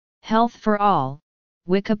Health for All,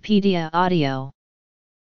 Wikipedia Audio.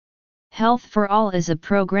 Health for All is a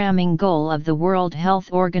programming goal of the World Health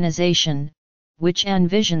Organization, which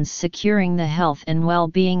envisions securing the health and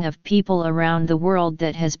well-being of people around the world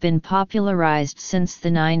that has been popularized since the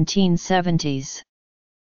 1970s.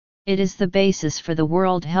 It is the basis for the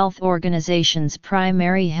World Health Organization's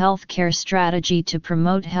primary healthcare strategy to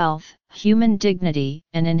promote health, human dignity,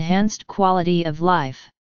 and enhanced quality of life.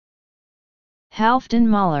 Halfdan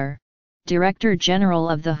Mahler, Director General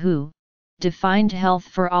of the WHO, defined Health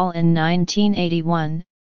for All in 1981,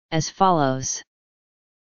 as follows.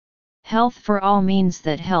 Health for all means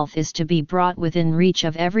that health is to be brought within reach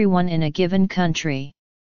of everyone in a given country.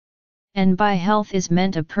 And by health is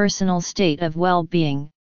meant a personal state of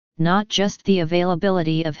well-being, not just the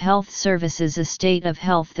availability of health services, a state of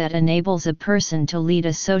health that enables a person to lead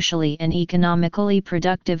a socially and economically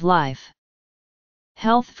productive life.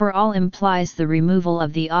 Health for all implies the removal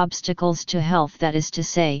of the obstacles to health, that is to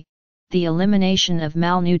say, the elimination of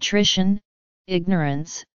malnutrition,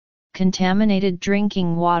 ignorance, contaminated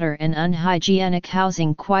drinking water and unhygienic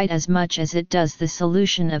housing, quite as much as it does the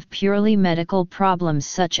solution of purely medical problems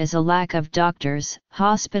such as a lack of doctors,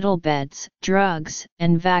 hospital beds, drugs,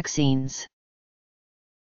 and vaccines.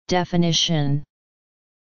 Definition: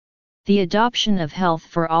 the adoption of health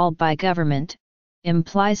for all by government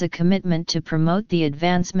implies a commitment to promote the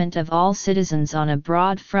advancement of all citizens on a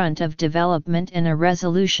broad front of development and a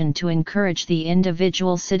resolution to encourage the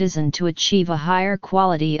individual citizen to achieve a higher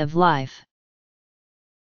quality of life.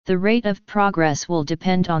 The rate of progress will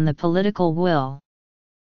depend on the political will.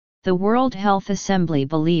 The World Health Assembly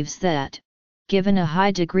believes that, given a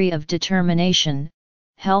high degree of determination,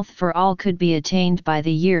 health for all could be attained by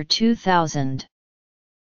the year 2000.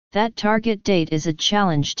 That target date is a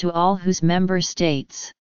challenge to all whose member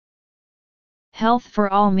states. Health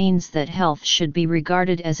for all means that health should be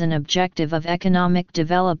regarded as an objective of economic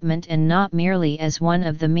development and not merely as one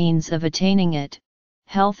of the means of attaining it.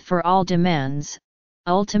 Health for all demands,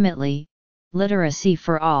 ultimately, literacy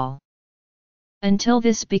for all. Until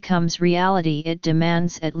this becomes reality, it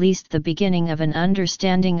demands at least the beginning of an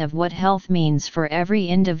understanding of what health means for every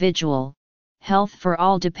individual. Health for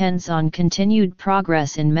all depends on continued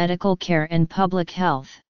progress in medical care and public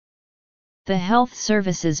health. The health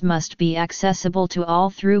services must be accessible to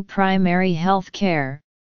all through primary health care,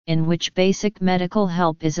 in which basic medical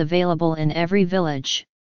help is available in every village,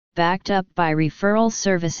 backed up by referral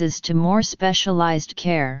services to more specialized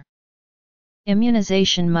care.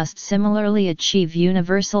 Immunization must similarly achieve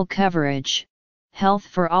universal coverage. Health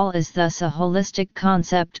for all is thus a holistic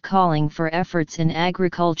concept calling for efforts in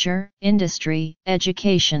agriculture, industry,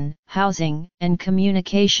 education, housing, and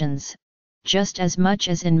communications, just as much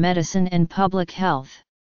as in medicine and public health.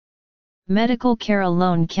 Medical care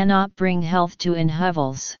alone cannot bring health to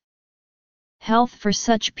individuals. Health for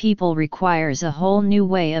such people requires a whole new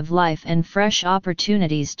way of life and fresh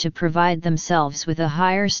opportunities to provide themselves with a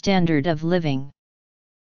higher standard of living.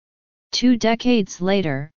 2 decades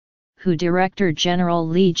later, WHO Director General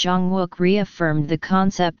Lee Jong-wook reaffirmed the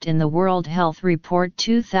concept in the World Health Report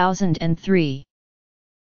 2003.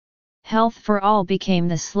 Health for all became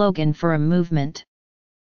the slogan for a movement.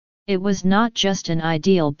 It was not just an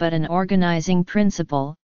ideal but an organizing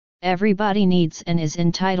principle. Everybody needs and is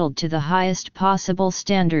entitled to the highest possible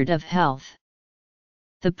standard of health.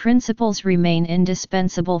 The principles remain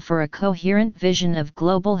indispensable for a coherent vision of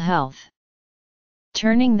global health.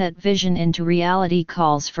 Turning that vision into reality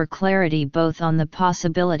calls for clarity both on the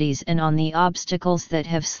possibilities and on the obstacles that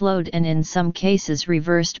have slowed and in some cases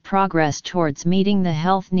reversed progress towards meeting the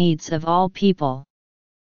health needs of all people.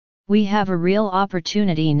 We have a real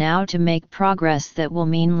opportunity now to make progress that will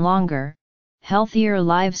mean longer, healthier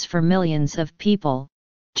lives for millions of people,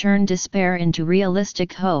 turn despair into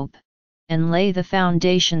realistic hope, and lay the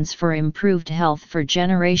foundations for improved health for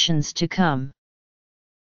generations to come.